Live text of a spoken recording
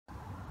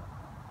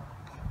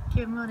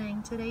Good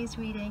morning. Today's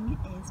reading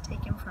is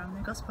taken from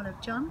the Gospel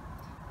of John,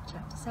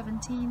 chapter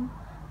 17,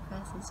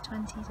 verses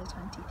 20 to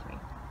 23.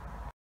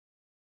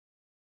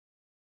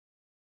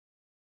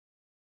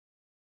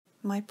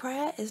 My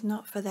prayer is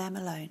not for them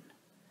alone.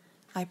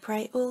 I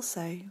pray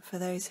also for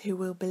those who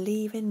will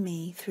believe in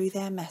me through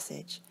their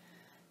message,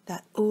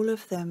 that all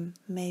of them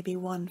may be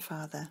one,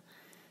 Father,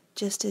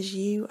 just as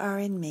you are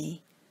in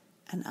me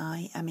and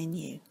I am in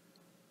you.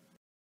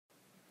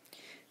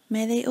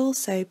 May they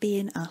also be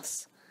in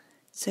us,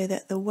 so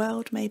that the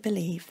world may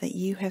believe that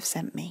you have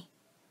sent me.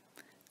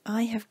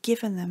 I have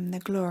given them the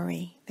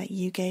glory that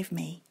you gave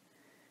me,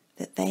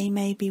 that they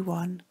may be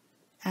one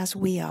as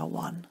we are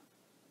one.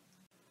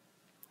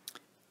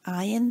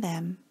 I in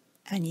them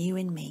and you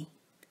in me,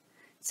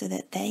 so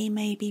that they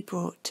may be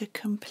brought to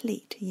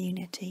complete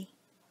unity.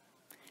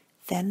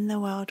 Then the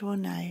world will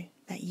know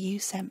that you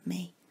sent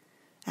me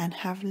and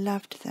have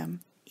loved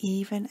them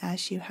even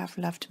as you have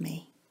loved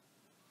me.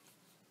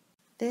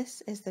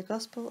 This is the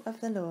gospel of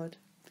the Lord.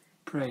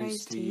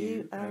 Praise to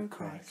you, O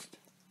Christ.